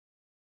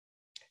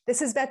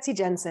This is Betsy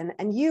Jensen,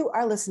 and you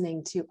are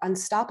listening to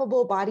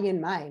Unstoppable Body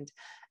and Mind,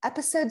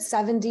 episode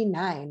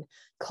 79,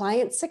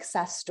 Client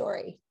Success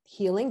Story,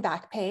 Healing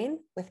Back Pain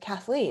with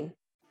Kathleen.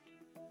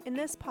 In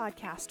this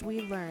podcast,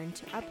 we learn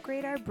to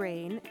upgrade our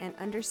brain and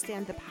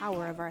understand the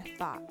power of our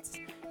thoughts,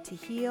 to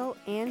heal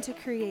and to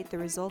create the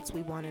results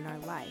we want in our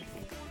life.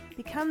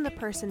 Become the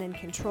person in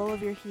control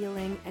of your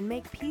healing and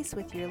make peace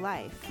with your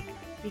life.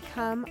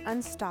 Become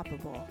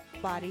unstoppable,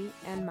 body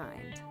and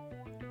mind.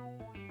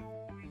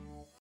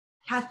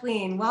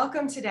 Kathleen,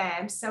 welcome today.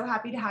 I'm so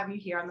happy to have you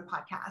here on the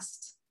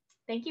podcast.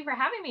 Thank you for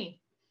having me.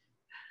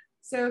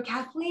 So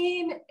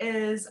Kathleen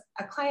is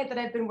a client that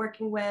I've been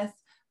working with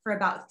for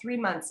about 3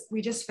 months.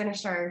 We just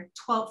finished our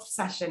 12th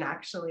session,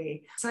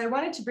 actually. So I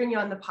wanted to bring you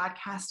on the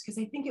podcast because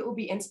I think it will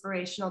be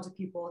inspirational to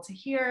people to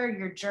hear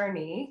your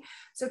journey.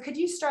 So could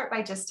you start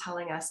by just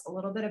telling us a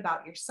little bit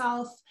about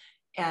yourself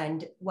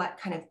and what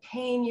kind of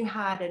pain you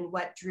had and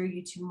what drew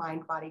you to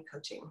mind-body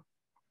coaching?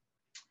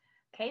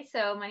 Okay,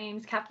 so my name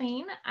is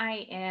Kathleen.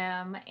 I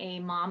am a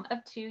mom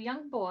of 2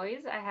 young boys.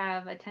 I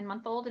have a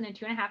 10-month-old and a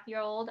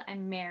 2.5-year-old.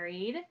 I'm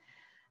married.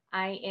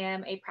 I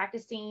am a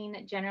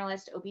practicing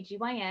generalist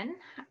OBGYN,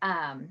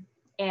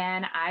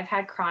 and I've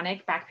had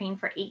chronic back pain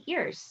for 8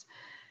 years.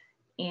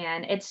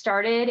 And it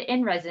started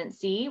in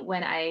residency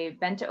when I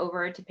bent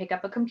over to pick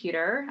up a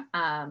computer.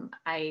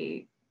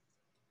 I,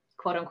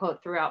 quote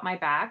unquote, threw out my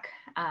back,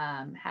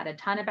 had a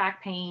ton of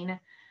back pain.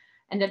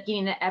 Ended up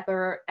getting an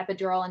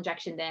epidural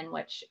injection then,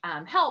 which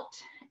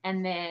helped,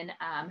 and then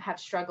have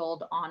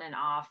struggled on and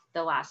off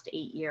the last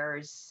 8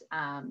 years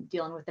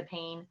dealing with the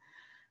pain.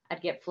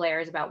 I'd get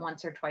flares about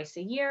once or twice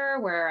a year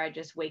where I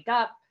just wake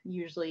up.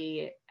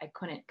 Usually I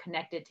couldn't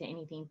connect it to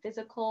anything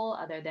physical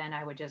other than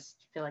I would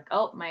just feel like,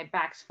 oh, my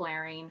back's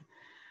flaring.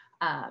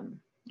 I'll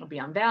be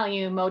on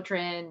Valium,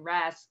 Motrin,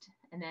 rest,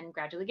 and then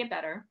gradually get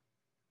better.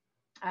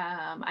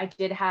 I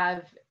did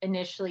have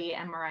initially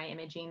MRI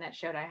imaging that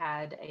showed I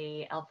had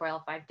a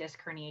L4, L5 disc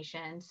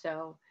herniation.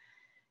 So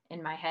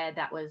in my head,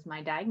 that was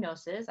my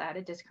diagnosis. I had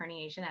a disc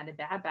herniation, I had a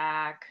bad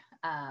back,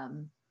 I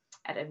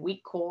had a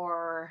weak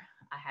core.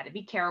 I had to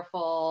be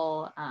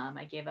careful.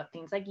 I gave up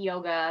things like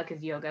yoga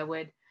because yoga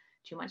would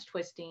too much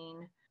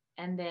twisting.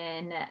 And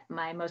then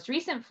my most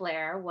recent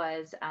flare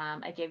was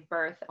I gave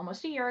birth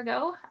almost a year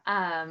ago.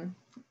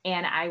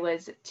 And I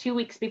was 2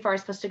 weeks before I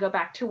was supposed to go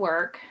back to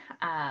work.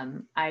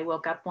 I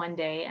woke up one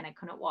day and I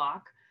couldn't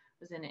walk. I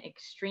was in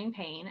extreme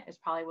pain. It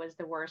was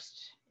the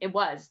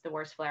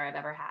worst flare I've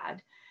ever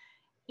had.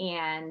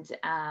 And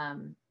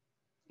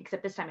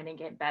except this time I didn't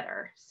get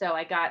better. So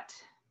I got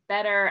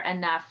better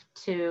enough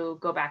to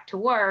go back to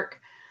work,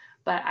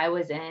 but I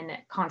was in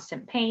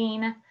constant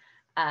pain.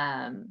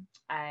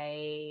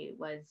 I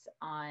was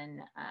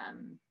on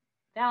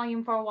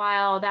Valium for a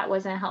while. That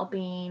wasn't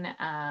helping.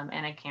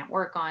 And I can't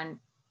work on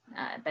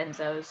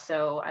benzos.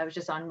 So I was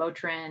just on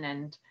Motrin,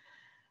 and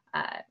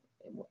I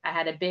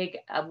had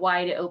a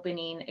wide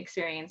opening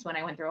experience when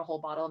I went through a whole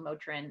bottle of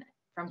Motrin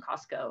from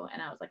Costco.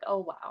 And I was like, oh,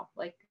 wow,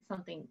 like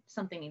something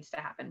needs to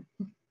happen.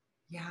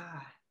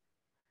 Yeah.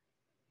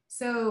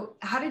 So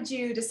how did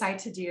you decide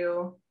to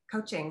do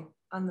coaching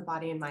on the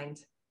body and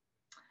mind?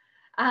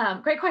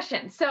 Great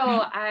question. So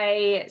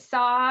I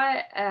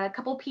saw a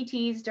couple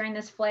PTs during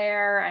this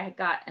flare. I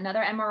got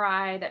another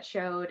MRI that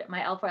showed my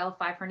L4,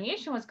 L5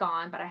 herniation was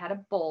gone, but I had a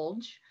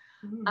bulge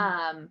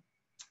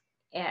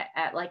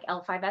at like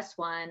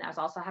L5S1. I was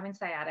also having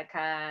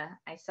sciatica.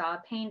 I saw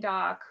a pain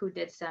doc who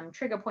did some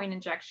trigger point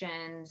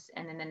injections,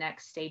 and then the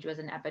next stage was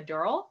an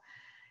epidural.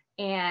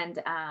 And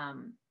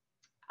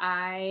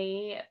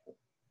I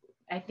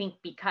think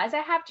because I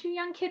have 2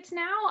 young kids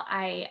now,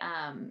 I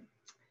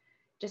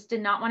just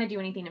did not want to do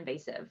anything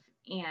invasive.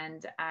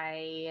 And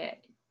I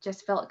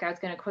just felt like I was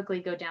going to quickly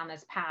go down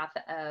this path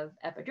of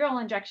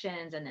epidural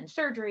injections and then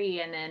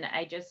surgery. And then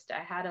I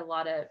had a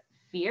lot of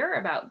fear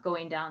about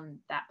going down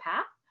that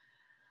path.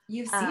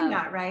 You've seen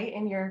that, right,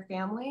 in your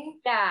family?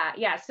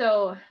 Yeah.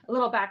 So a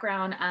little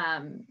background,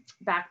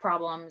 back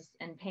problems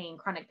and pain,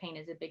 chronic pain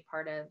is a big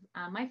part of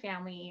my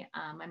family.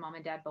 My mom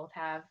and dad both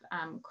have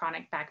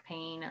chronic back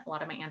pain. A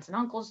lot of my aunts and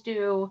uncles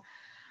do.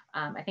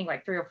 I think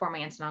like 3 or 4 of my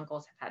aunts and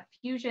uncles have had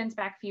fusions,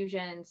 back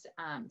fusions.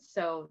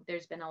 So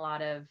there's been a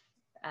lot of,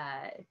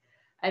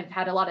 I've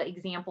had a lot of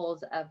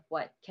examples of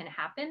what can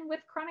happen with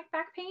chronic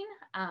back pain.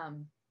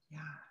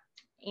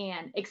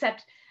 And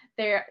except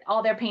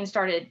all their pain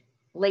started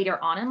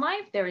later on in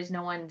life. There is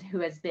no one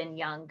who has been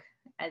young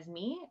as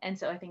me. And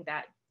so I think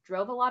that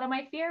drove a lot of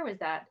my fear, was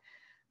that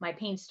my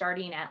pain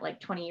starting at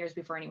like 20 years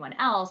before anyone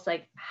else,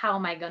 like how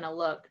am I going to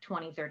look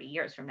 20, 30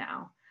 years from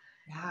now?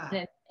 Yeah.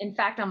 And in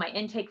fact, on my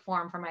intake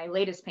form for my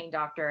latest pain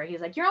doctor,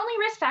 he's like, your only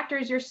risk factor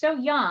is you're so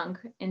young,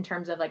 in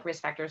terms of like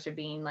risk factors for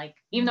being like,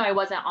 even though I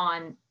wasn't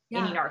on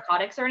any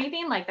narcotics or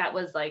anything, like that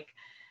was like,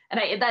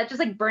 and that just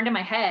like burned in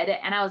my head.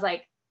 And I was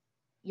like,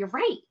 you're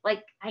right.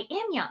 Like I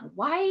am young.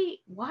 Why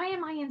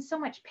am I in so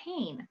much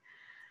pain?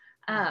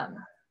 And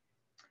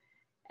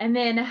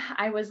then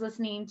I was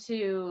listening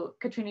to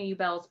Katrina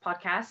Ubell's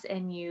podcast,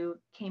 and you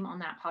came on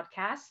that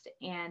podcast,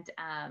 and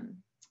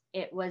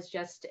it was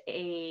just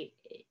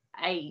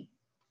I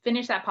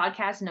finished that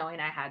podcast knowing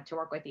I had to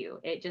work with you.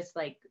 It just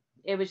like,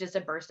 it was just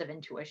a burst of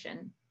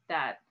intuition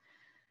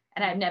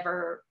and I've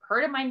never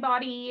heard of mind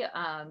body.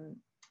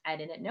 I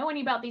didn't know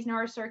any about these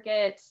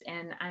neurocircuits,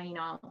 and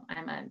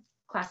I'm a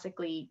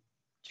classically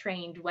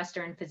trained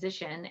Western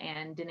physician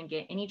and didn't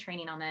get any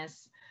training on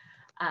this.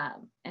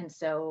 And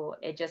so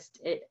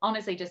it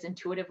honestly just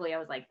intuitively, I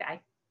was like,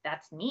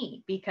 that's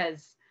me,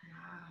 because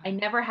I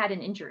never had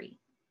an injury.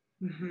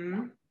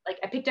 Mm-hmm. Like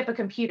I picked up a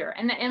computer,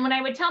 and when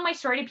I would tell my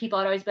story to people,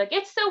 I'd always be like,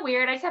 it's so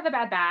weird. I just have a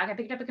bad back. I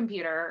picked up a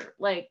computer,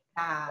 like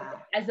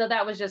as though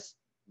that was just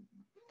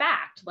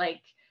fact.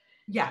 Like,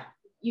 yeah,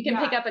 you can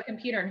pick up a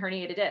computer and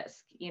herniate a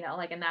disc,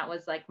 like, and that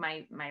was like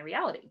my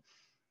reality.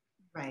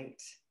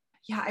 Right.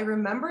 Yeah. I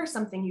remember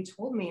something you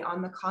told me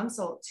on the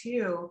consult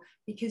too,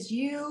 because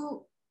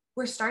you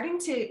were starting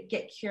to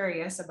get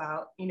curious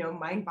about,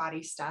 mind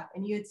body stuff.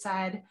 And you had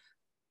said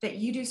that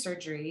you do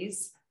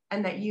surgeries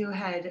and that you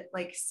had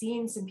like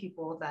seen some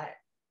people that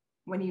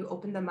when you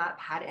opened them up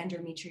had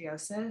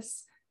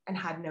endometriosis and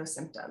had no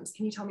symptoms.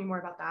 Can you tell me more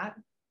about that?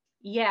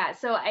 Yeah.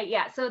 So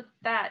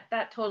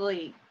that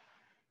totally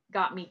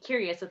got me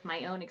curious with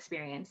my own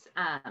experience.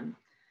 I'm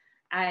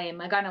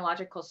a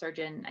gynecological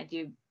surgeon. I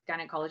do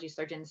gynecology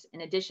surgeons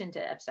in addition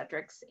to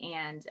obstetrics.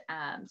 And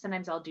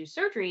sometimes I'll do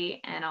surgery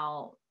and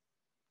I'll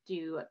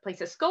place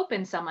a scope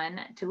in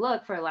someone to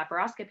look for a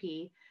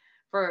laparoscopy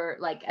for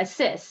like a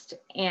cyst.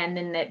 And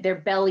then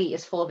their belly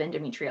is full of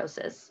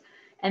endometriosis.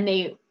 And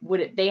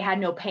they had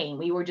no pain.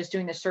 We were just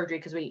doing the surgery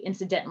because we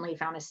incidentally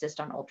found a cyst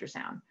on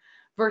ultrasound.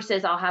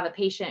 Versus I'll have a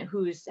patient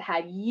who's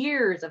had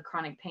years of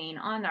chronic pain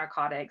on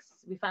narcotics.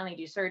 We finally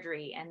do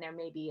surgery and there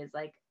maybe is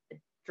like a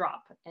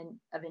drop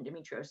of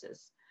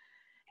endometriosis.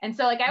 And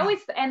so like I always,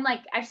 and like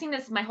I've seen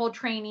this my whole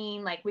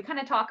training, like we kind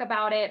of talk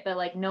about it, but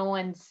like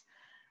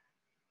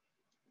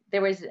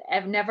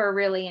I've never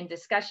really in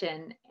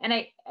discussion. And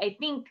I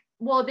think,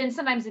 well, then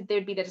sometimes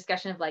there'd be the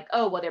discussion of like,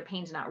 oh, well, their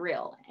pain's not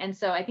real. And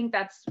so I think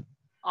that's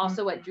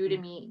also what drew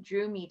me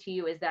to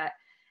you, is that,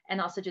 and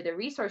also to the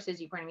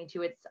resources you pointed me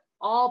to, it's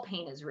all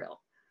pain is real.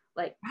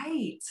 Like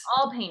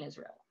all pain is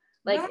real.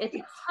 Like it's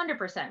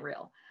 100%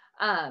 real.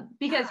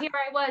 Because here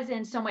I was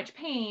in so much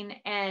pain.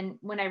 And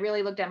when I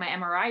really looked at my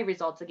MRI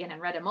results again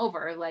and read them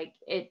over, like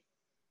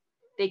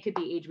they could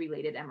be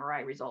age-related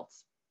MRI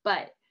results,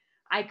 but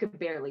I could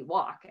barely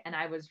walk. And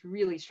I was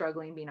really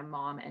struggling being a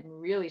mom and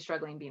really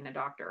struggling being a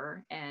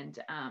doctor. And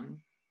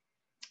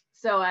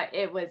so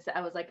I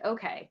was like,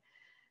 okay,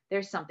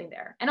 there's something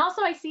there. And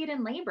also I see it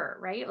in labor,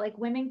 right? Like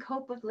women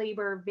cope with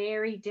labor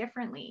very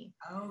differently.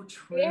 Oh,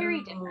 true.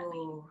 Very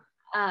differently.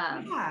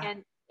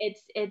 And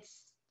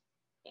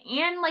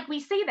and like we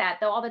say that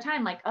though all the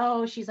time, like,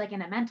 oh, she's like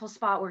in a mental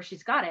spot where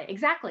she's got it.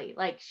 Exactly.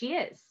 Like she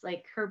is,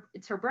 like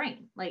it's her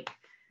brain. Like,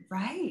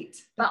 right.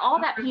 But all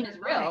that pain is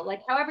real.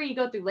 Like however you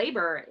go through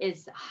labor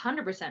is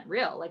 100%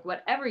 real. Like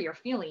whatever you're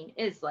feeling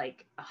is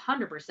like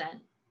 100%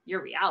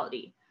 your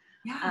reality.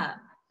 Yeah.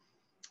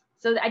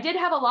 So I did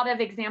have a lot of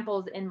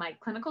examples in my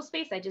clinical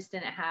space. I just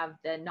didn't have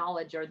the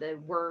knowledge or the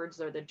words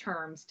or the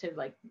terms to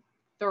like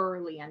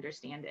thoroughly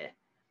understand it.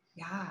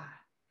 Yeah.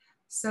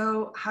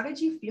 So how did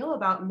you feel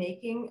about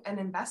making an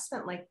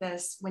investment like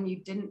this when you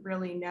didn't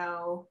really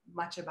know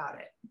much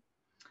about it?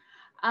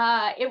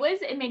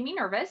 It made me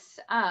nervous,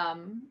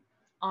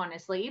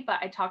 honestly, but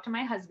I talked to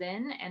my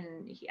husband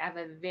and I have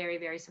a very,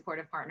 very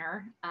supportive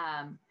partner.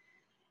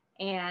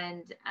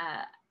 And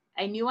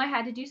I knew I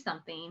had to do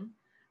something.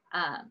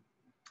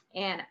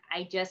 And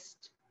I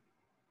just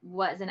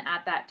wasn't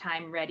at that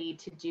time ready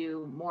to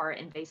do more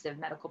invasive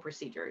medical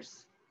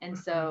procedures. And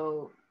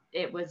so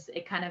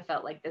it kind of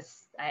felt like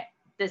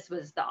this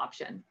was the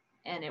option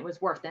and it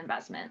was worth the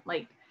investment.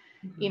 Like,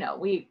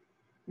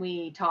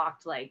 we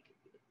talked like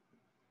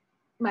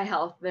my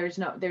health, there's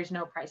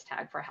no price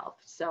tag for health.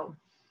 So,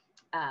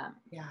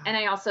 and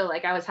I also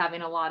I was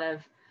having a lot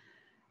of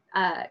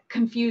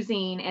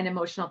confusing and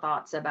emotional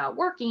thoughts about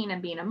working and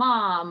being a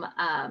mom.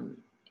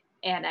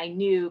 And I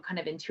knew kind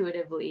of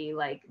intuitively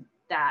like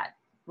that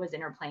was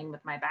interplaying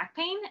with my back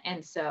pain.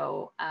 And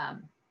so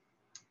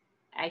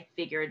I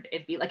figured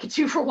it'd be like a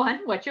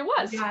 2-for-1, which it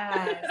was.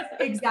 Yes,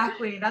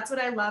 exactly. That's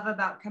what I love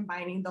about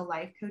combining the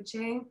life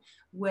coaching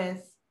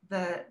with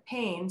the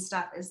pain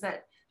stuff, is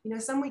that,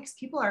 some weeks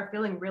people are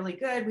feeling really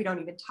good. We don't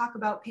even talk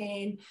about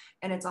pain,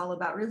 and it's all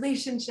about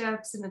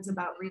relationships, and it's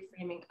about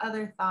reframing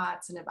other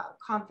thoughts and about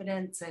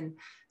confidence. And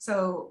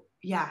so,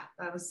 yeah,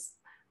 that was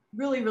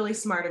really, really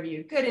smart of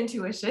you. Good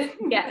intuition.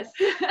 Yes.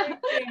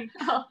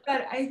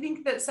 But I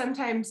think that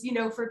sometimes,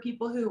 for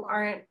people who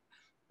aren't,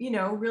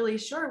 really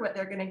sure what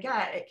they're going to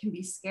get, it can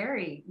be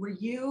scary. Were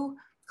you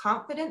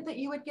confident that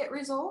you would get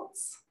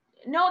results?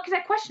 No, because I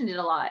questioned it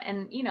a lot.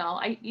 And,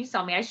 you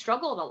saw me, I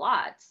struggled a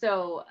lot.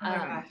 So, so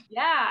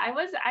I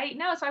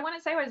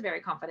wouldn't say I was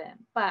very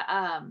confident, but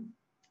I'm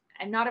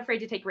not afraid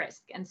to take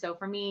risk. And so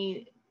for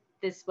me,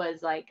 this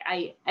was like,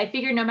 I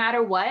figured no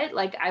matter what,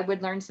 like I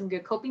would learn some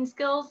good coping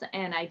skills,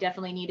 and I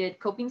definitely needed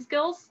coping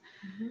skills.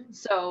 Mm-hmm.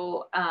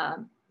 So,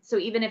 so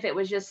even if it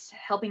was just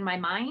helping my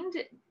mind,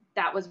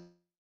 that was.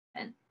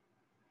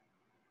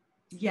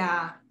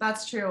 Yeah,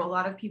 that's true. A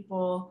lot of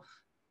people,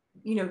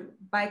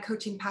 buy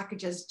coaching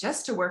packages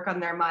just to work on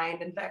their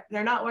mind, and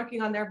they're not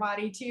working on their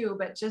body too,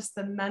 but just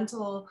the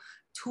mental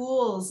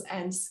tools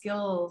and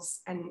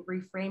skills and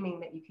reframing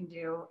that you can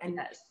do, and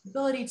Yes.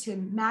 ability to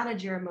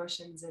manage your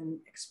emotions and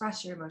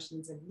express your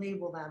emotions and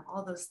label them,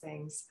 all those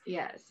things.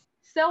 Yes.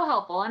 So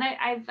helpful. And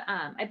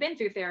I've been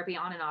through therapy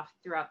on and off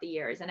throughout the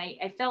years. And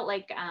I felt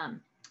like I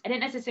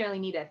didn't necessarily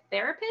need a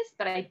therapist,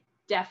 but I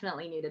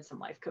definitely needed some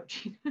life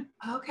coaching.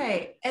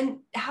 Okay. And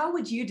how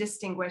would you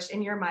distinguish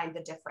in your mind the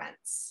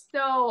difference?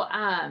 So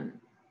I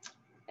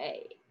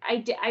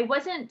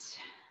wasn't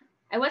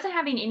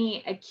having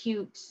any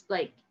acute,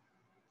 like,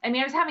 I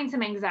mean, I was having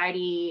some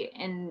anxiety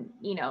and,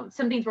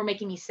 some things were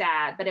making me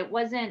sad, but it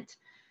was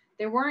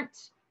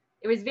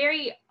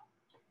very,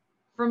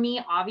 for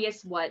me,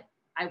 obvious what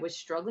I was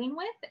struggling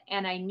with.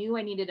 And I knew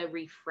I needed a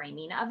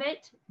reframing of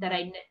it, that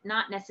I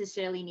not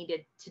necessarily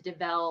needed to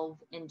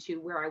delve into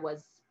where I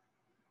was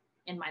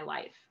in my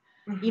life.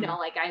 Mm-hmm.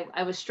 Like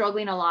I was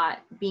struggling a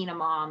lot being a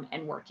mom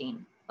and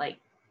working, like,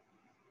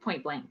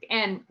 point blank,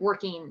 and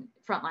working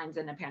front lines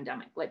in a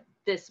pandemic. Like,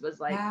 this was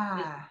like,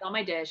 this was on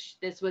my dish.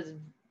 This was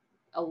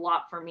a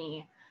lot for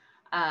me.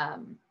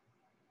 And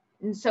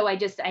so I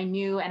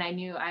knew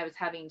I was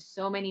having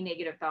so many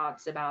negative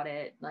thoughts about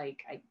it.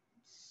 Like,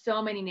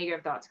 so many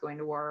negative thoughts going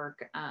to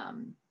work,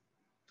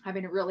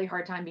 having a really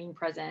hard time being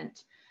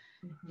present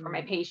for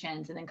my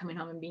patients, and then coming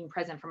home and being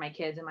present for my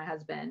kids and my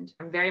husband.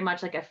 I'm very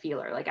much like a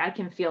feeler. Like, I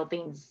can feel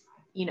things,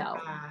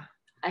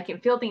 I can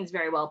feel things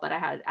very well, but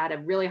I had a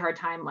really hard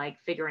time, like,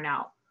 figuring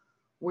out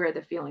where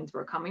the feelings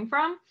were coming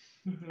from.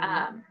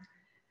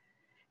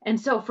 And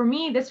so for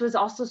me, this was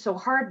also so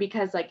hard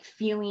because, like,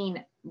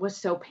 feeling was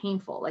so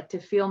painful. Like, to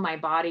feel my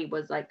body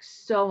was, like,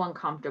 so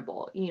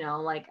uncomfortable,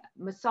 like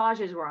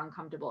massages were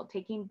uncomfortable,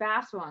 taking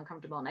baths were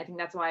uncomfortable. And I think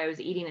that's why I was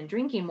eating and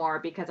drinking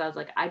more, because I was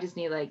like, I just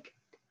need, like,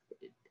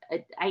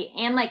 I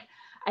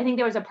think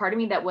there was a part of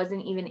me that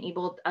wasn't even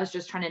able, I was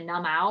just trying to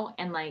numb out.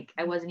 And, like,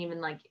 I wasn't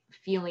even, like,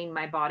 feeling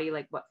my body,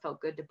 like, what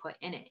felt good to put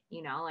in it,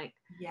 like,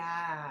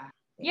 yeah.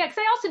 Cause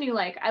I also knew,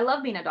 like, I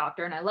love being a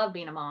doctor and I love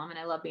being a mom and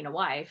I love being a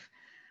wife.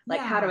 Like,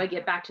 how do I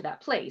get back to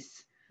that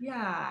place?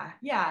 Yeah.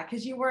 Yeah.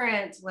 Cause you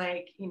weren't,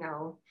 like,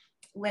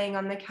 laying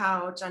on the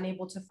couch,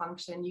 unable to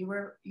function. You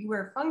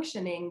were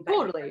functioning, but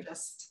totally, you were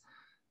just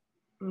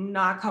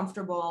not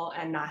comfortable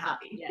and not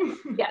happy.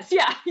 Yes.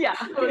 Yeah.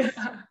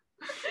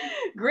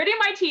 Gritting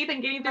my teeth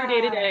and getting through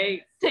day to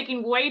day,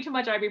 taking way too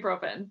much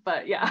ibuprofen,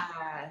 but yeah.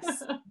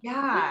 Yes.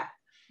 Yeah.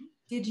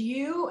 Did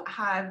you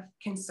have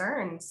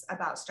concerns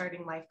about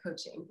starting life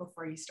coaching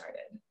before you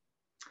started?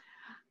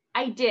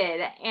 I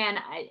did.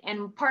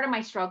 And part of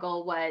my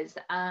struggle was,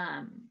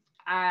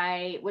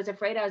 I was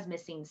afraid I was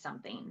missing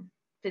something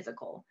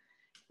physical.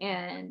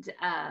 And,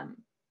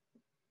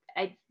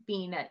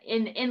 being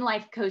in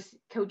life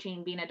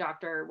coaching, being a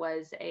doctor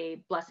was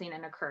a blessing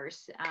and a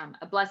curse.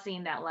 A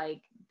blessing that,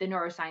 like, the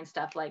neuroscience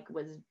stuff, like,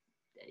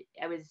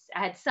 I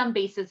had some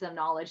basis of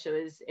knowledge. So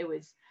it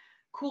was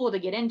cool to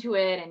get into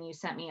it. And you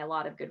sent me a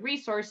lot of good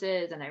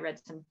resources, and I read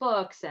some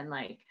books, and,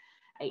 like,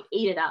 I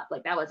ate it up.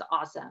 Like, that was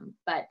awesome.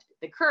 But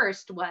the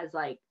cursed was,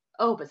 like,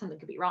 oh, but something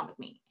could be wrong with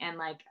me. And,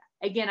 like,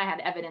 again, I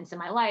had evidence in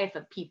my life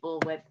of people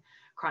with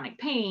chronic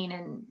pain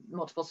and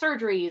multiple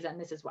surgeries,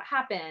 and this is what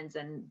happens,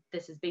 and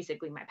this is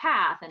basically my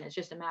path, and it's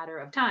just a matter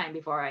of time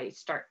before I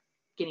start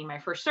getting my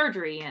first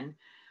surgery.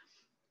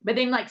 But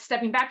then, like,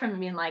 stepping back from it,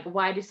 being like,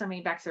 why do so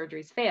many back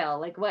surgeries fail?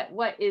 Like,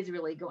 what is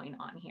really going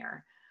on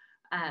here?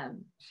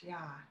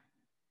 Yeah.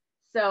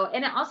 So,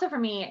 and also for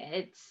me,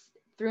 it's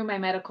through my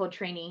medical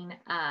training,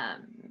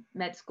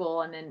 med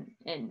school, and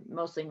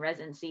mostly in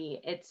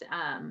residency, it's,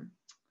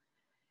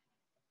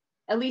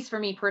 at least for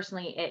me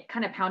personally, it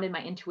kind of pounded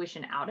my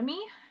intuition out of me,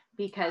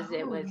 because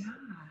it was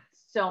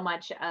so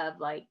much of,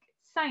 like,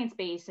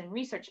 science-based and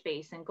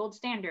research-based and gold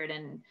standard.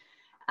 And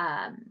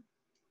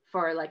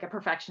for, like, a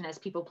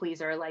perfectionist, people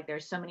pleaser, like,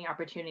 there's so many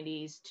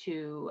opportunities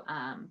to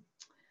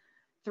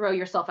throw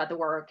yourself at the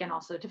work and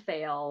also to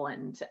fail.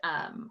 And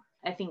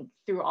I think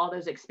through all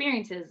those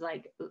experiences,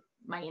 like,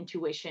 my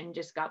intuition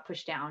just got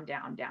pushed down.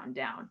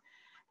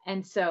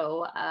 And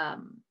so I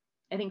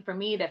think for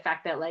me, the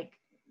fact that, like,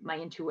 my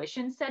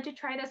intuition said to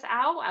try this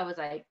out, I was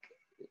like,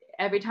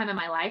 every time in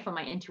my life when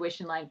my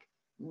intuition, like,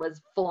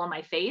 was full on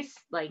my face,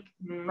 like,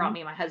 brought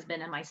me my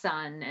husband and my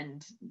son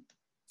and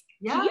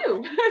to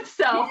you.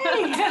 So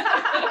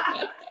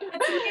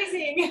that's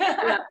amazing.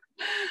 Yeah.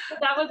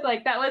 That was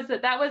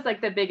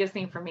like the biggest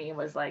thing for me,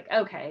 was like,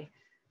 okay,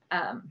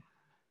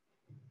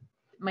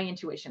 my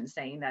intuition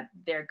saying that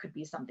there could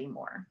be something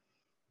more.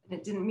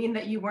 It didn't mean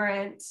that you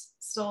weren't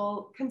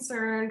still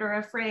concerned or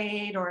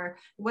afraid, or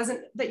it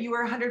wasn't that you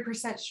were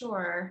 100%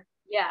 sure.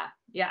 Yeah.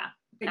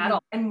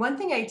 And one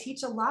thing I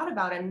teach a lot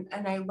about, and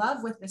I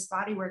love with this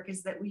body work,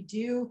 is that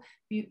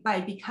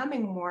by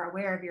becoming more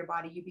aware of your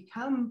body, you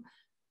become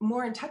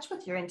more in touch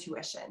with your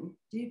intuition.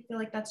 Do you feel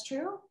like that's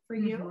true for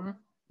you? Mm-hmm.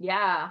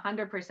 Yeah,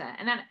 100%.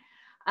 And then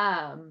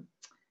I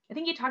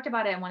think you talked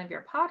about it in one of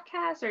your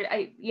podcasts, or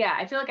I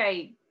feel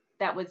like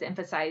that was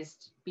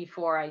emphasized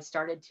before I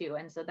started to.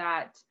 And so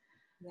that,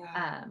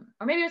 Yeah.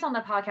 or maybe it was on the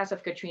podcast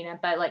with Katrina,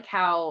 but like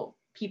how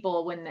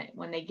people,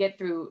 when they get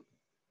through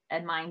a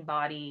mind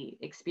body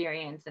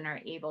experience and are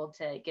able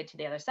to get to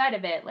the other side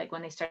of it, like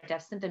when they start to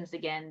have symptoms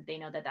again, they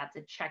know that that's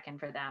a check-in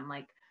for them.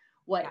 Like,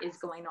 what is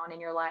going on in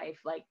your life?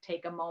 Like,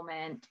 take a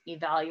moment,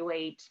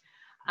 evaluate.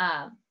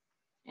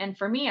 And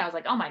for me, I was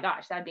like, oh my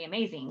gosh, that'd be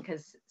amazing.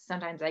 Because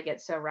sometimes I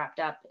get so wrapped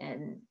up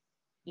in,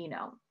 you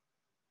know,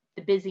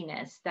 the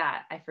busyness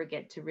that I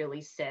forget to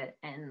really sit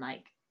and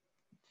like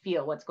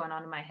feel what's going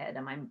on in my head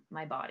and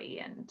my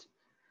body. And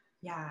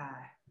yeah.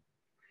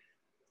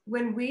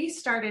 When we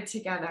started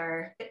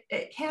together,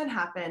 it can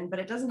happen, but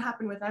it doesn't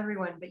happen with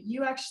everyone. But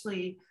you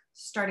actually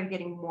started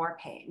getting more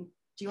pain.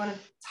 Do you want to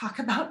talk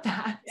about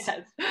that?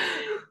 Yes.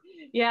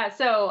 Yeah.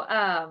 So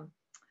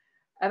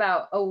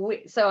about a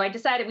week, so I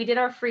decided, we did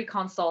our free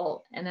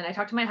consult, and then I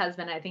talked to my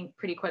husband. I think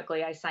pretty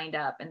quickly I signed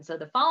up. And so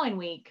the following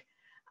week,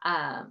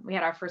 we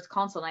had our first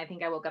consult, and I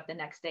think I woke up the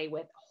next day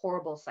with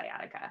horrible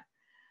sciatica.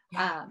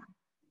 Yeah.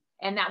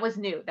 And that was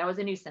new. That was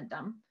a new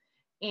symptom.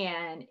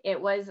 And it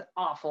was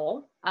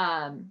awful.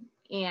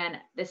 And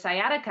the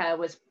sciatica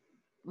was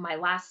my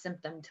last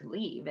symptom to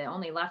leave. It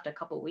only left a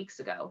couple of weeks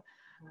ago.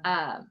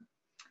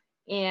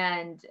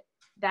 And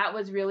that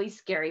was really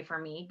scary for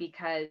me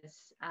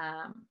because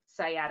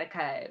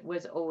sciatica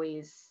was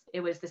always, it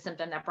was the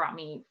symptom that brought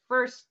me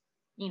first,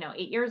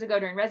 8 years ago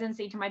during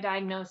residency to my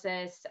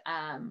diagnosis.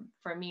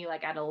 For me,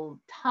 like I had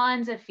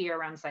tons of fear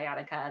around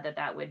sciatica,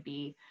 that would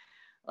be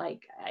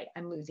like,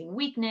 I'm losing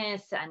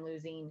weakness, I'm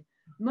losing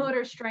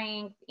motor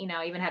strength.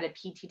 I even had a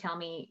PT tell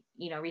me,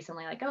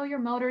 recently, like, oh, your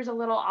motor's a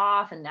little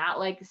off. And that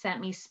like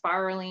sent me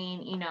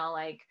spiraling,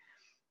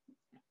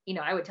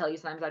 I would tell you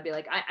sometimes I'd be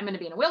like, I'm going to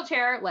be in a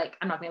wheelchair. Like,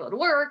 I'm not going to be able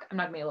to work. I'm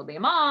not going to be able to be a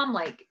mom.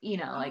 Like,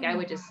 like I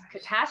would just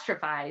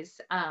catastrophize.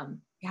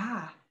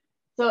 Yeah.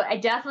 So I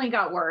definitely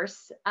got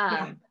worse.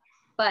 Yeah.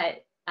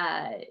 But,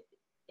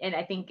 and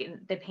I think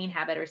in the pain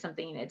habit or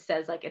something, it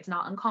says like, it's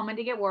not uncommon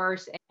to get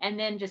worse. And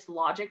then just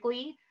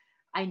logically,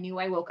 I knew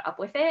I woke up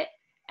with it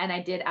and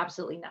I did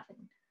absolutely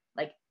nothing.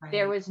 Like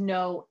there was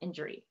no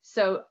injury.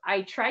 So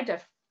I tried to,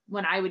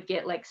 when I would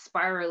get like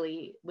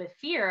spirally with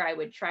fear, I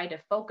would try to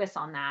focus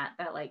on that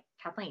like,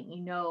 Kathleen,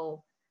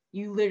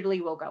 you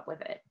literally woke up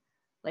with it.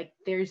 Like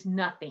there's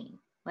nothing,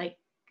 like,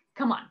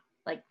 come on,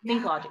 like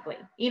think logically,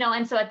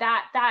 and so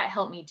that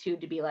helped me too,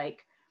 to be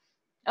like,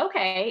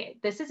 okay,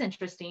 this is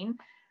interesting.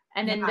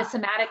 And then the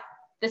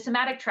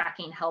somatic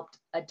tracking helped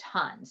a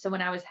ton. So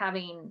when I was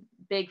having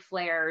big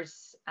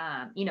flares,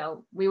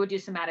 we would do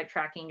somatic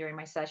tracking during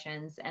my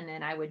sessions, and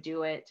then I would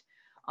do it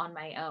on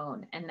my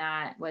own. And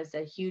that was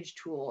a huge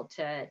tool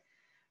to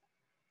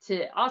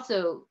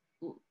also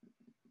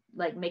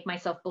like make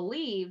myself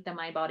believe the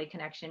mind body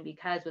connection,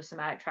 because with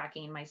somatic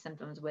tracking, my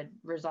symptoms would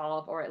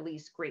resolve or at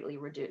least greatly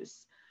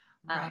reduce.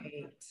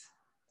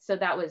 So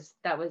that was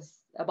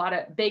about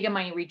a big of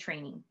my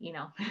retraining,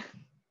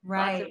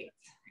 Right.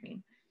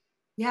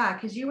 Yeah.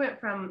 Cause you went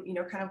from,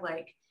 kind of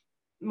like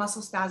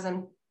muscle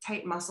spasm,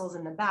 tight muscles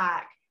in the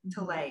back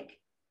to like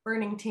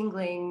burning,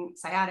 tingling,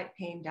 sciatic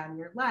pain down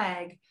your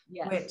leg,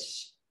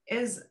 which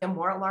is a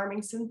more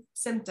alarming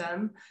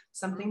symptom,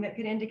 something that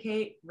could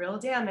indicate real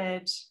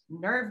damage,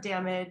 nerve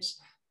damage.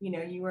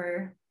 You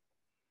were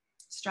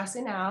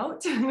stressing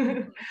out.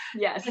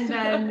 Yes. And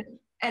then,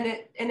 and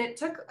it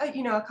took,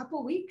 a couple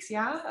of weeks.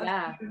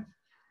 Yeah.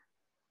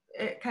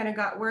 It kind of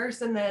got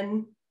worse, and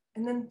then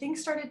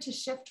things started to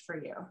shift for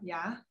you.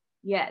 Yeah.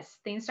 Yes.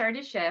 Things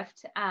started to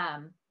shift.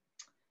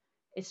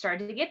 It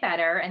started to get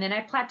better, and then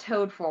I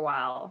plateaued for a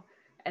while.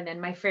 And then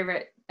my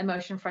favorite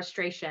emotion,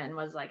 frustration,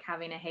 was like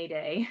having a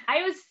heyday.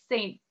 I was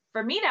saying,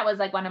 for me, that was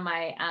like one of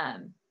my,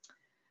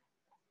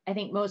 I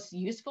think most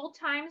useful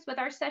times with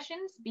our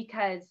sessions,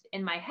 because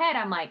in my head,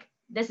 I'm like,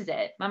 this is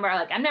it. Remember,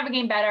 like, I'm never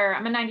getting better.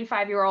 I'm a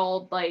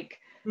 95-year-old. Like,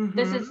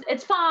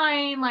 it's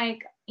fine.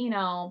 Like,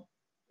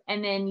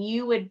 and then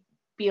you would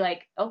be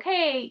like,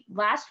 okay,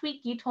 last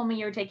week you told me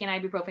you were taking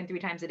ibuprofen 3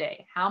 times a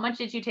day. How much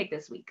did you take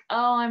this week?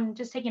 Oh, I'm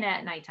just taking it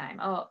at nighttime.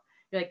 Oh,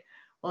 you're like,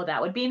 well,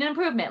 that would be an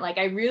improvement. Like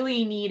I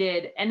really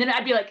needed, and then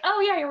I'd be like, oh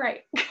yeah, you're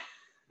right.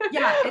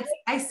 Yeah.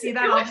 I see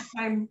that all the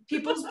time.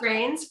 People's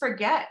brains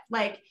forget.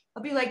 Like,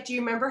 I'll be like, do you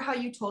remember how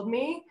you told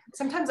me?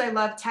 Sometimes I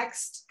love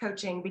text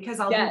coaching, because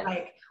I'll be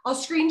like, I'll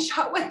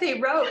screenshot what they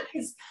wrote,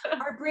 because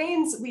our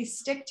brains, we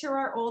stick to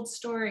our old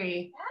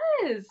story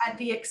at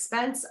the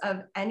expense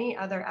of any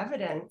other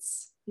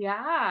evidence.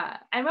 Yeah.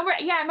 I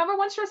remember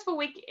one stressful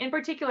week in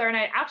particular, and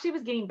I actually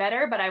was getting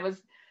better, but I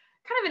was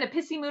kind of in a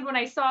pissy mood when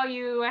I saw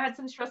you. I had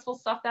some stressful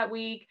stuff that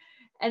week,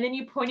 and then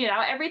you pointed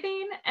out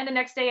everything, and the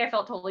next day I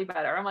felt totally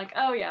better. I'm like,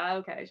 oh yeah,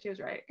 okay, she was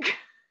right.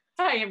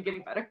 I am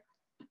getting better.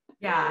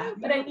 Yeah.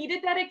 But I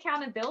needed that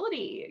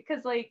accountability,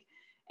 because like,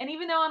 and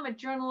even though I'm a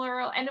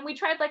journaler, and then we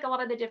tried like a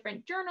lot of the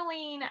different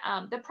journaling,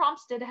 the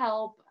prompts did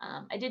help.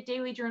 I did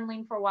daily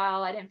journaling for a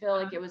while. I didn't feel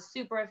like it was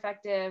super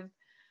effective.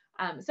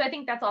 So I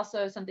think that's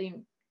also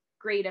something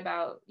great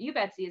about you,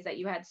 Betsy, is that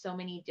you had so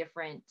many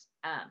different,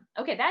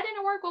 okay, that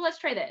didn't work. Well, let's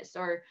try this.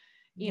 Or,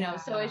 you know,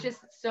 so it's just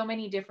so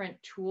many different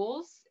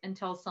tools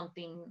until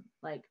something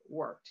like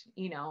worked,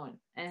 you know,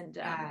 and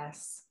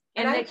yes.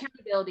 And the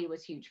accountability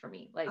was huge for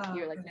me. Like,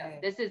 you're like, no, okay.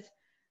 this is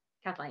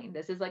Kathleen,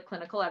 this is like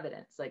clinical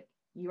evidence. Like,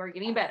 you are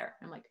getting better.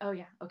 I'm like, oh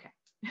yeah, okay.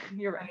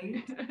 You're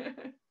right.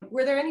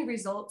 Were there any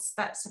results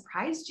that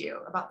surprised you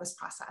about this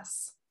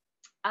process?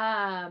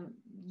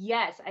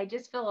 Yes, I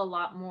just feel a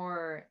lot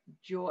more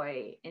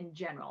joy in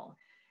general.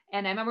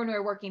 And I remember when we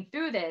were working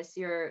through this,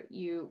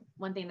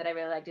 one thing that I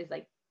really liked is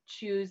like,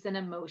 choose an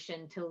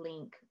emotion to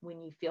link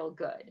when you feel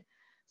good.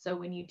 So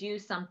when you do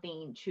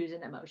something, choose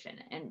an emotion.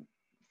 And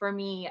for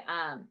me,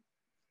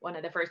 one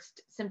of the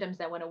first symptoms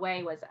that went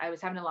away was I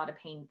was having a lot of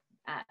pain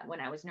when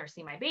I was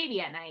nursing my baby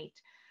at night.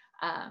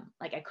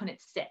 Like, I couldn't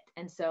sit.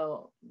 And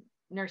so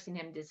nursing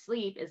him to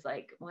sleep is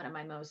like one of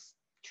my most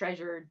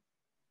treasured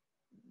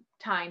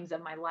times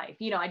of my life.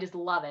 You know, I just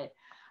love it.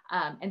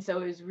 And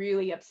so it was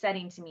really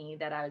upsetting to me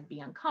that I would be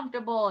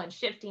uncomfortable and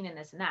shifting and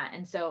this and that.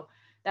 And so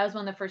that was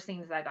one of the first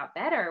things that I got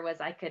better was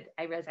I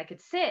realized I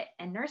could sit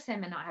and nurse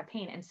him and not have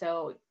pain. And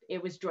so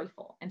it was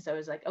joyful. And so it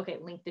was like, okay,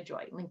 link the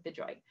joy.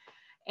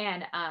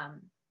 And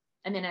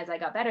then as I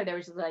got better, there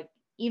was like,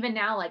 even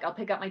now, like, I'll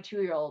pick up my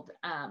 2-year-old,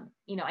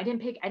 you know, I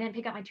didn't pick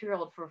up my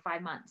 2-year-old for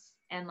 5 months.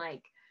 And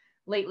like,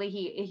 lately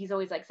he's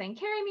always like saying,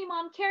 carry me,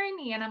 mom, carry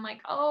me. And I'm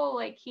like, oh,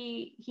 like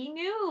he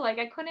knew, like,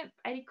 I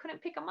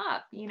couldn't pick him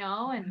up, you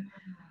know?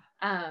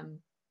 And,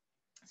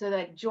 so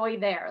the joy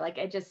there, like,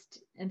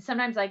 and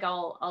sometimes like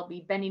I'll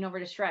be bending over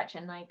to stretch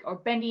and like, or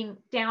bending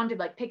down to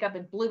like pick up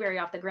a blueberry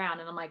off the ground.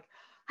 And I'm like,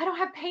 I don't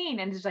have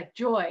pain. And there's like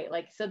joy.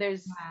 Like, so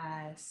there's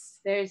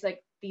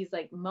like these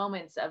like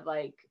moments of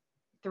like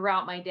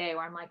throughout my day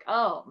where I'm like,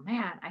 oh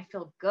man, I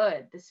feel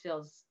good. This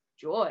feels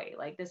joy.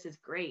 Like, this is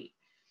great.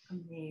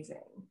 Amazing.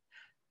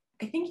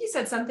 I think you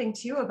said something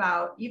too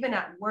about even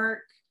at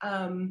work,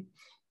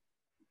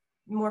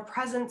 more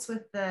presence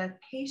with the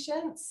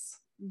patients.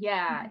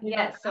 Yeah.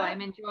 So I'm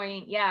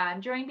enjoying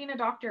being a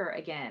doctor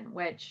again,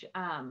 which,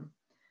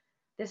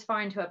 this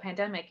far into a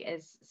pandemic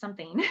is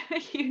something,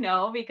 you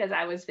know, because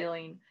I was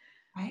feeling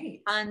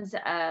tons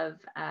of,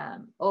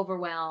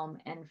 overwhelm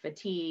and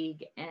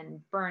fatigue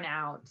and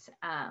burnout.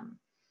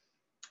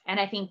 And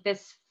I think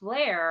this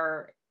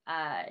flare,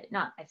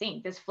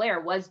 this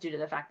flare was due to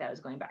the fact that I was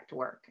going back to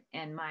work.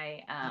 And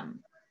my,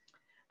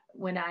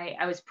 when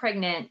I was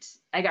pregnant,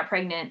 I got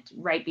pregnant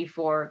right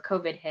before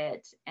COVID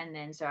hit. And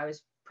then, so I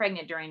was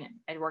pregnant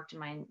I worked in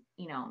my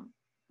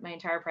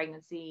entire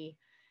pregnancy.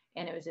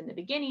 And it was in the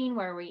beginning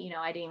where I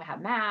didn't even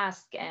have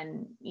masks,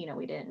 and,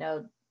 we didn't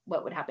know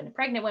what would happen to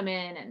pregnant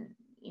women. And,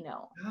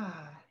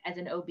 as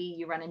an OB,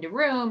 you run into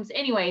rooms.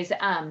 Anyways,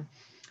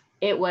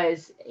 it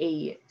was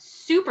a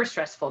super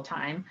stressful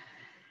time.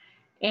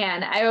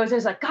 And I was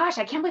just like, gosh,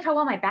 I can't believe how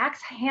well my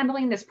back's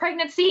handling this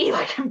pregnancy.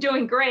 Like, I'm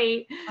doing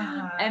great.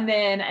 And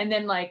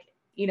then like,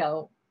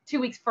 2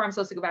 weeks before I'm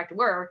supposed to go back to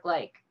work,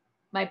 like,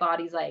 my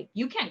body's like,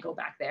 you can't go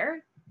back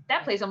there.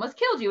 That place almost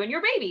killed you and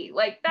your baby.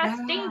 Like,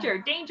 that's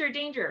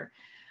danger.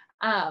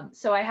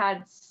 So I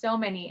had so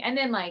many. And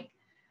then like,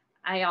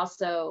 I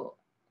also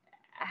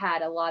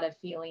had a lot of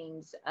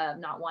feelings of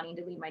not wanting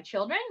to leave my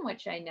children,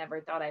 which I never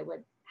thought I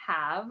would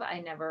have. I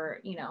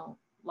never,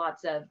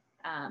 lots of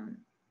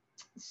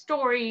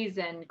stories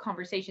and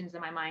conversations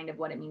in my mind of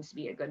what it means to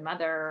be a good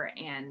mother.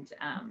 And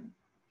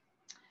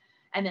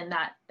then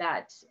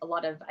that a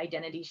lot of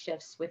identity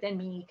shifts within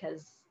me,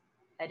 because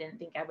I didn't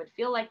think I would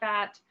feel like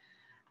that.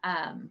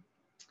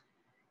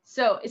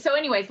 So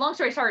anyways, long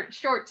story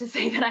short to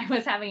say that I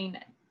was having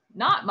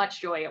not much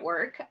joy at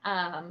work.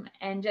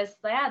 And just,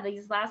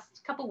 these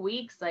last couple of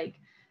weeks, like,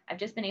 I've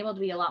just been able to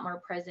be a lot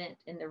more present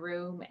in the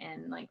room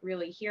and like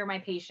really hear my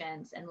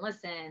patients and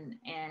listen,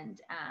 and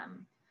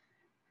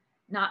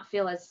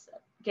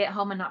get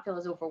home and not feel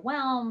as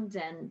overwhelmed,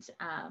 and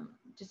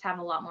just have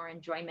a lot more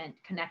enjoyment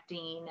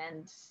connecting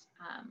and,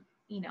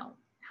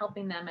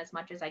 helping them as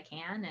much as I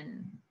can,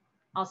 and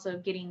also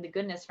getting the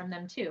goodness from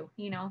them too,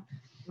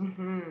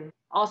 Mm-hmm.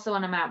 Also,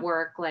 when I'm at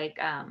work, like,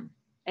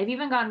 I've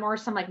even gotten more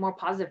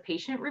positive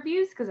patient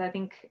reviews, because I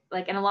think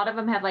like, and a lot of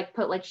them have like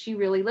put like, she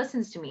really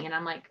listens to me, and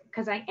I'm like,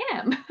 because I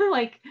am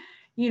like,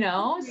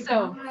 Oh my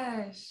so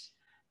gosh,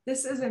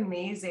 this is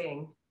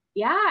amazing.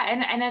 Yeah.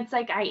 And it's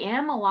like, I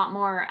am a lot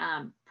more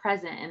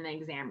present in the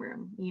exam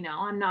room.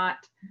 I'm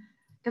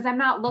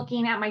not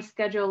looking at my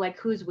schedule, like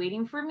who's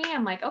waiting for me.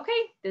 I'm like,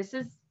 okay, this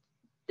is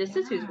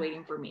who's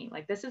waiting for me.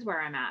 Like, this is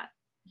where I'm at.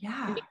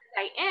 Yeah. And because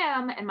I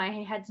am, and my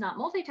head's not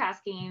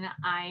multitasking,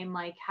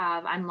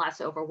 I'm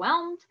less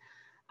overwhelmed.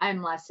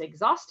 I'm less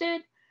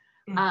exhausted.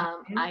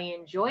 Mm-hmm. I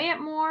enjoy it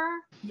more.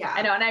 Yeah.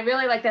 I know. And I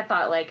really like that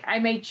thought. Like, I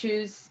may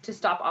choose to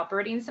stop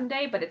operating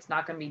someday, but it's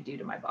not going to be due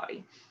to my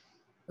body.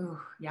 Oh,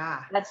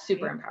 yeah. That's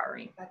super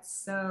empowering. That's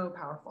so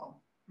powerful.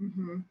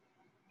 Mm-hmm.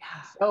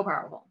 Yeah. So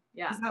powerful.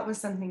 Yeah. Because that was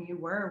something you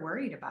were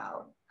worried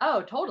about.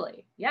 Oh,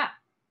 totally. Yeah.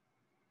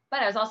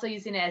 But I was also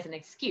using it as an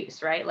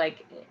excuse, right?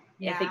 Like,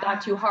 if it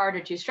got too hard or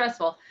too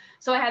stressful.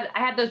 So I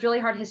had those really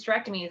hard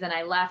hysterectomies, and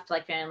I left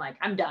like feeling like,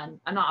 I'm done.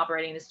 I'm not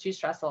operating. It's too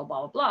stressful,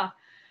 blah, blah, blah.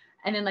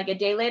 And then like a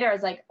day later, I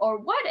was like, or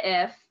what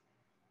if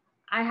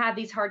I have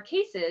these hard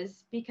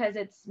cases because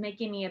it's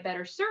making me a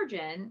better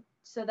surgeon,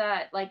 so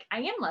that like I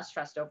am less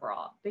stressed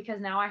overall, because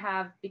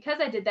now because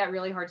I did that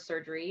really hard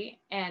surgery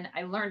and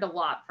I learned a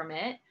lot from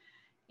it,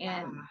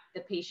 and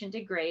the patient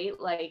did great.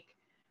 Like,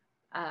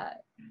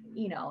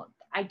 you know,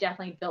 I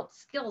definitely built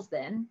skills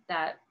then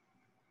that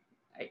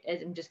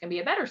I'm just gonna be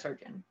a better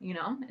surgeon, you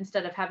know,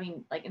 instead of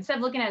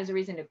looking at it as a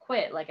reason to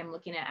quit, like I'm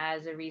looking at it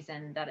as a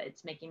reason that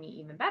it's making me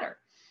even better.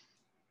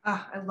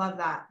 Oh, I love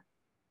that.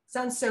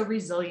 Sounds so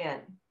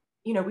resilient.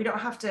 You know, we don't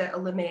have to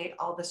eliminate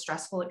all the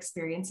stressful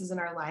experiences in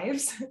our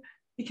lives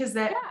because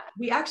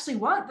we actually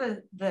want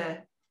the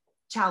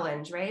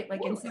challenge, right?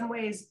 Like in some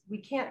ways we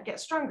can't get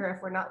stronger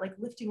if we're not like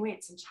lifting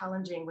weights and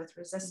challenging with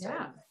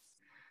resistance.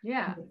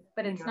 Yeah.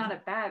 But it's not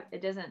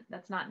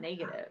that's not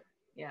negative.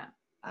 Yeah.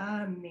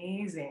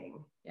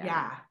 Amazing.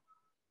 Yeah.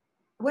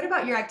 What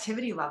about your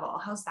activity level?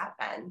 How's that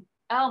been?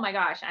 Oh my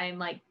gosh. I'm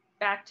like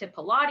back to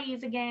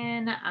Pilates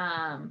again.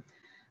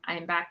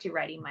 I'm back to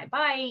riding my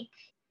bike.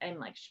 I'm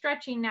like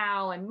stretching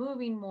now and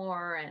moving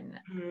more and,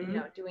 you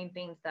know, doing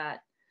things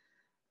that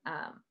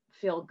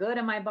feel good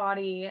in my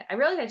body.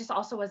 I just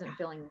also wasn't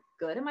feeling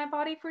good in my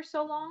body for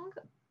so long,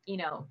 you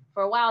know,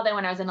 for a while. Then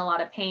when I was in a lot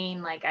of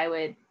pain, like I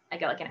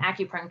got like an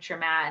acupuncture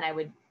mat,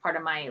 and part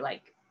of my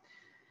like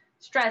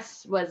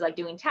stress was like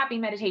doing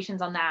tapping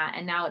meditations on that.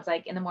 And now it's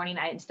like in the morning,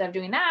 instead of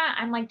doing that,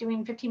 I'm like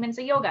doing 15 minutes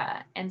of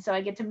yoga. And so I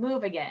get to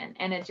move again.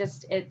 And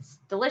it's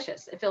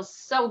delicious. It feels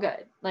so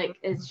good. Like,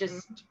 it's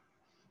just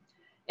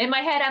in my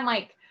head, I'm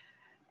like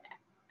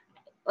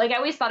I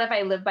always thought if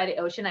I lived by the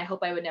ocean, I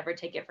hope I would never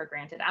take it for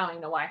granted. I don't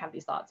even know why I have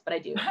these thoughts, but I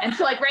do. And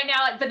so like right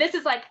now, but this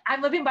is like,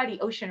 I'm living by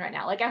the ocean right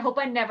now. Like, I hope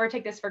I never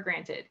take this for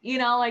granted, you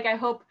know, like I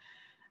hope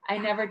I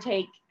never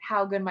take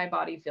how good my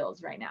body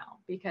feels right now,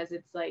 because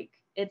it's like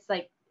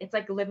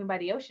living by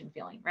the ocean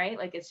feeling, right?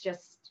 Like, it's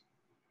just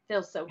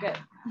feels so good.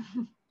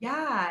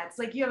 Yeah. It's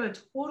like you have a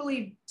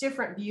totally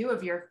different view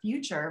of your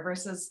future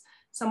versus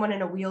someone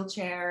in a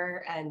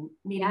wheelchair and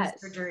needing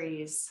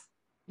surgeries.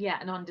 Yeah.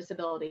 And on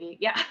disability.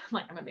 Yeah. I'm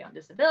like, I'm going to be on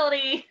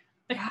disability.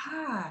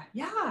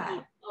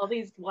 Yeah. All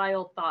these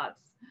wild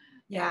thoughts.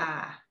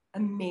 Yeah.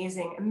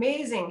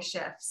 Amazing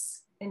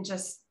shifts in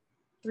just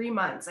 3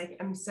 months.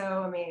 I'm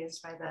so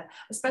amazed by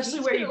especially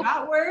where you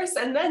got worse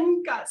and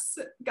then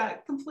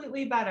got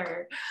completely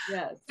better.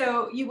 Yes.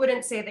 So you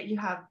wouldn't say that you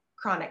have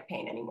chronic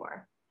pain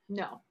anymore?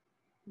 No.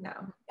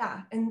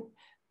 Yeah.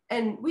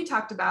 And we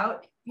talked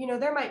about, you know,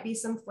 there might be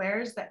some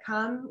flares that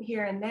come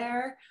here and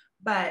there,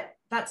 but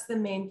that's the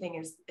main thing,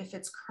 is if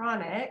it's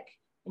chronic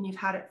and you've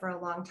had it for a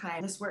long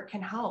time, this work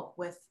can help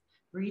with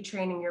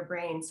retraining your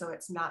brain so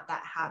it's not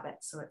that habit,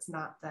 so it's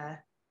not the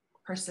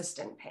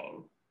persistent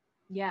pain.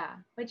 Yeah,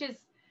 which is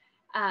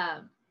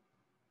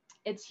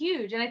it's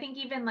huge. And I think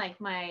even like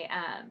my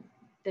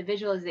the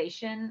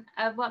visualization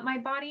of what my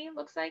body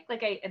looks like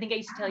I think I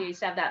used to tell you, I used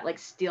to have that like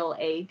steel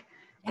egg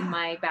in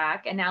my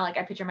back, and now like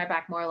I picture my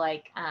back more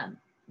like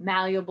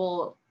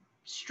malleable,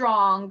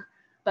 strong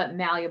but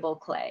malleable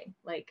clay.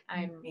 Like,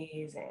 I'm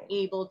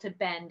able to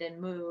bend and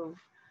move.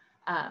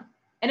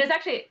 And it's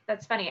actually,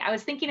 that's funny. I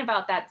was thinking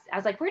about that. I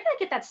was like, where did I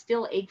get that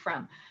steel egg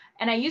from?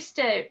 And I used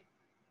to,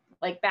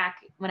 like, back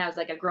when I was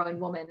like a growing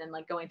woman and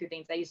like going through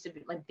things, I used to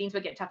be like, things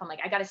would get tough. I'm like,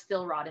 I got a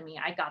steel rod in me.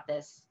 I got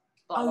this.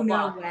 Blah, blah,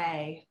 blah. No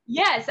way.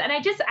 Yes. And I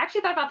just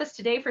actually thought about this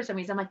today for some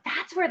reason. I'm like,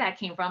 that's where that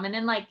came from. And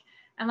then like,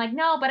 I'm like,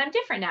 no, but I'm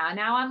different now.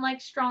 Now I'm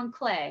like strong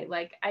clay.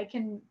 Like, I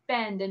can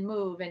bend and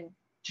move and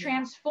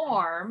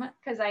transform,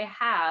 because I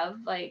have,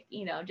 like,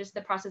 you know, just the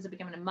process of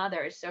becoming a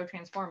mother is so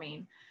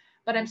transforming,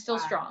 but I'm still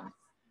strong,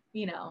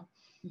 you know.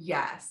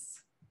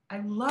 Yes. I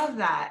love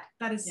that.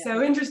 That is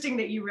so interesting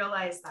that you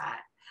realized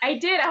that. I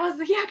did. I was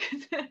like, yeah,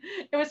 because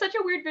it was such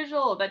a weird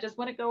visual that just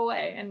wouldn't go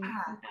away. And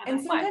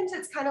sometimes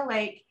it's kind of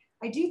like,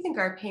 I do think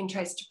our pain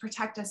tries to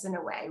protect us in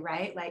a way,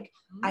 right? Like,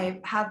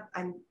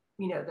 I'm,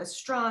 you know, the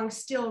strong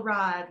steel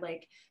rod,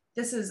 like,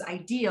 this is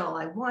ideal.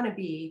 I want to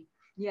be,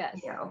 you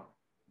know,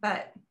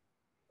 but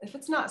if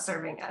it's not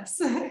serving us,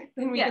 then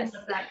we can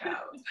let that go.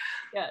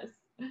 Yes.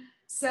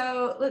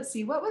 So let's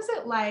see, what was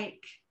it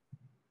like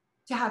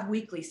to have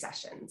weekly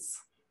sessions?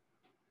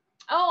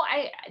 Oh,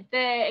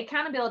 the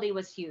accountability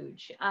was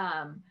huge.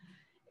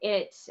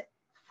 It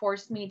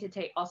forced me to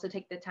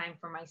take the time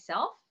for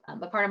myself.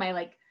 But part of my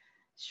like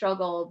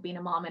struggle being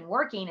a mom and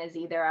working is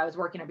either I was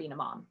working or being a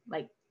mom.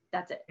 Like,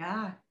 that's it.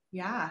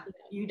 Yeah.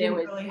 You didn't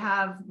really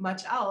have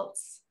much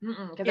else.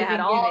 Because I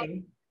had all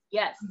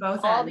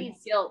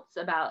these guilts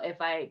about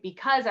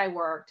because I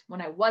worked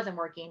when I wasn't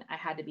working, I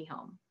had to be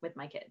home with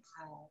my kids.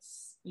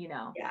 You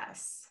know.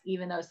 Yes.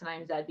 Even though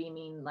sometimes that'd be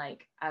mean,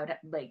 like I would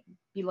like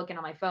be looking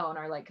on my phone,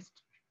 or like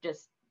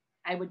just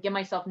I would give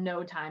myself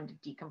no time to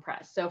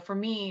decompress. So for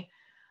me,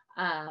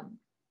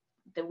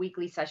 the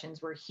weekly sessions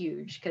were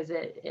huge, because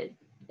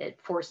it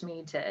forced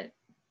me to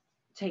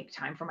take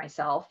time for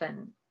myself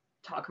and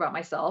talk about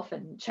myself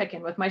and check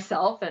in with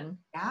myself and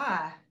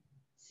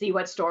see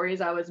what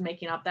stories I was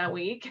making up that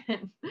week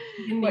and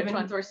which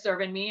ones were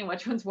serving me and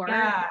which ones weren't.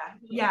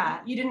 Yeah.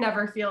 You didn't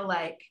ever feel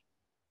like,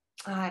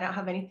 oh, I don't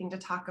have anything to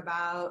talk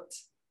about.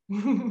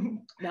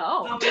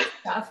 No.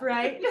 Stuff,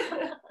 right?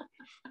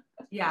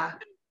 Yeah,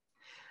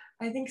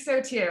 I think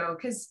so too.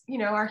 Because,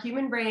 our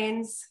human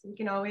brains, we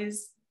can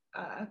always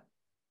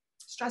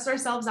stress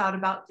ourselves out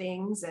about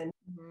things. And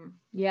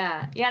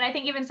yeah. And I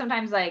think even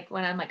sometimes, like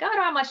when I'm like, oh, I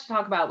don't have much to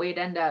talk about, we'd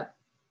end up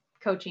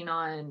coaching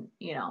on,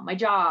 my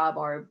job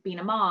or being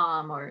a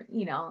mom or,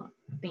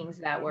 things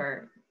that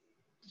were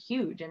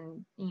huge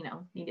and,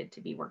 needed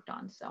to be worked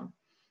on. So,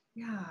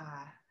 yeah.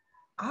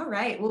 All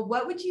right. Well,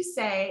 what would you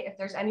say if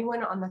there's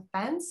anyone on the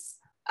fence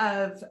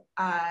of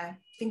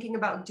thinking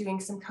about doing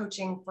some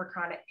coaching for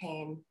chronic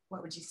pain?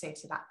 What would you say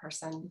to that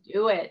person?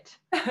 Do it.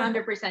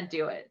 100%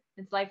 do it.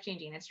 It's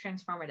life-changing. It's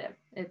transformative.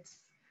 It's,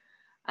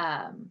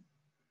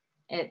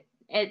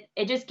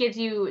 it just gives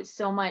you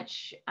so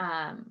much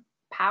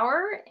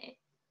power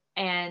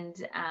and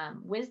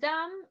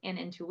wisdom and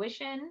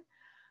intuition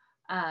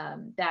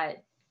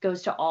that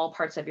goes to all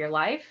parts of your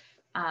life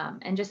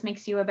and just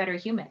makes you a better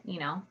human.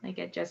 Like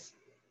it just,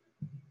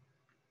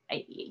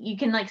 you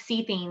can like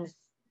see things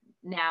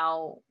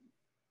now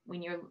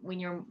when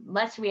you're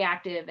less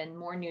reactive and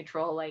more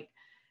neutral, like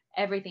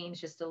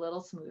everything's just a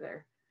little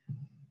smoother.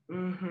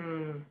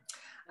 Mm-hmm.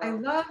 I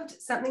loved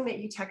something that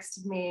you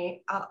texted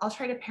me. I'll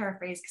try to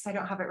paraphrase because I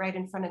don't have it right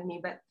in front of me.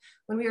 But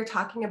when we were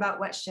talking about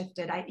what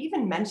shifted, I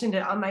even mentioned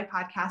it on my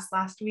podcast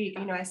last week.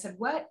 I said,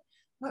 what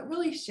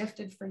really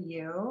shifted for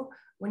you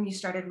when you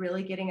started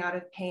really getting out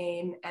of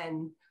pain?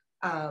 And,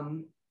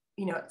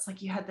 it's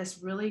like you had this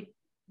really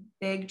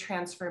big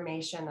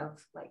transformation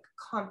of like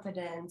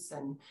confidence.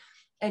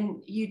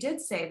 And you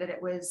did say that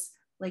it was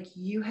like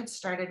you had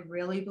started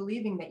really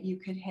believing that you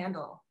could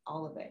handle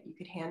all of it. You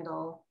could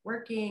handle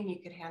working,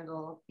 you could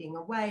handle being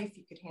a wife,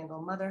 you could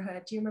handle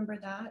motherhood. Do you remember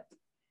that?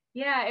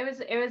 Yeah,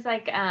 it was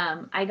like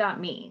I got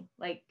me.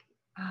 Like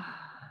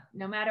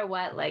no matter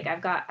what, like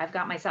I've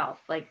got myself.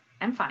 Like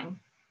I'm fine.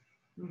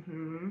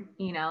 Mm-hmm.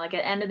 Like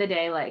at the end of the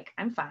day, like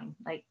I'm fine.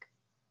 Like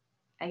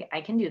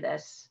I can do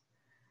this.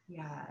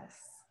 Yes.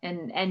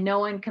 And no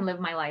one can live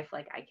my life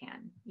like I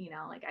can.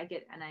 Like I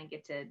get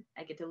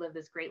to live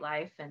this great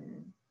life,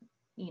 and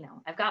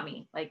I've got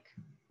me. Like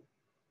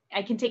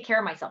I can take care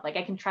of myself. Like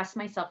I can trust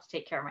myself to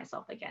take care of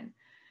myself again,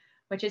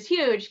 which is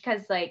huge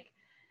because like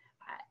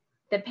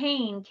the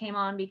pain came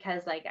on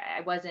because like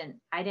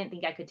I didn't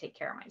think I could take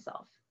care of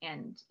myself.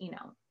 And,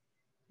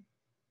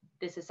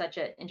 this is such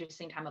an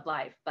interesting time of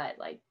life, but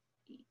like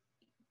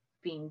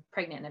being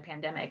pregnant in a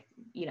pandemic,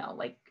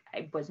 like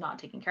I was not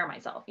taking care of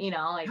myself,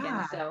 like, yeah.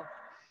 And so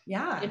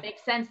yeah, it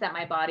makes sense that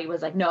my body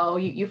was like, no,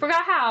 you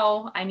forgot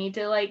how. I need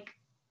to like,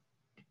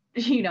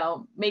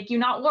 make you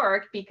not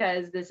work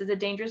because this is a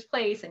dangerous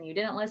place and you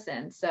didn't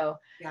listen. So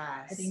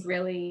yes. I think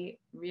really,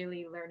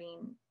 really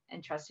learning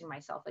and trusting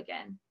myself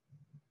again,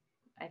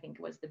 I think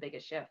was the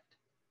biggest shift.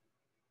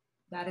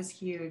 That is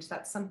huge.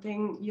 That's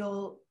something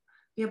you'll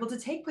be able to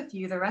take with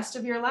you the rest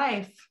of your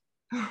life.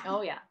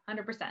 Oh yeah,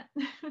 100%.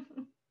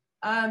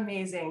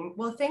 Amazing.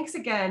 Well, thanks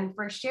again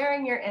for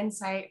sharing your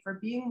insight, for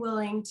being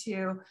willing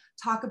to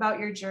talk about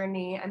your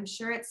journey. I'm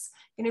sure it's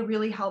going to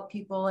really help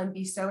people and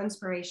be so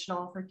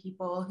inspirational for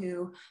people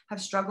who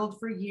have struggled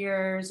for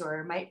years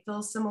or might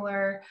feel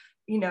similar,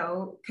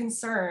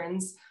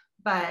 concerns.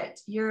 But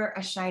you're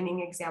a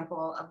shining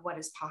example of what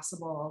is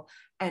possible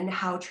and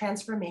how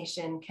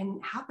transformation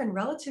can happen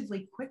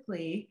relatively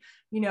quickly,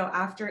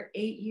 after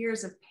 8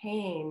 years of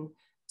pain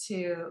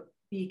to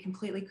be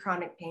completely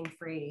chronic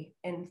pain-free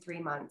in 3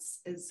 months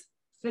is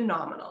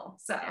phenomenal.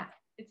 So yeah,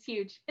 it's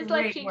huge. It's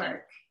life-changing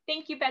work.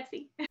 Thank you,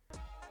 Betsy.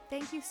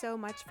 Thank you so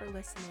much for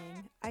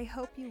listening. I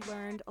hope you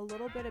learned a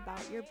little bit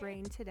about your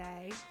brain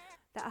today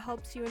that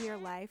helps you in your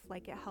life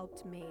like it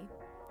helped me.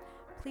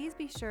 Please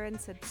be sure and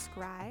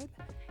subscribe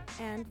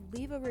and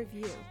leave a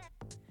review.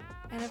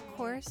 And of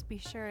course, be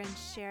sure and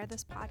share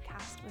this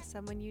podcast with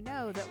someone you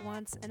know that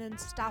wants an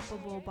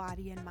unstoppable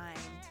body and mind.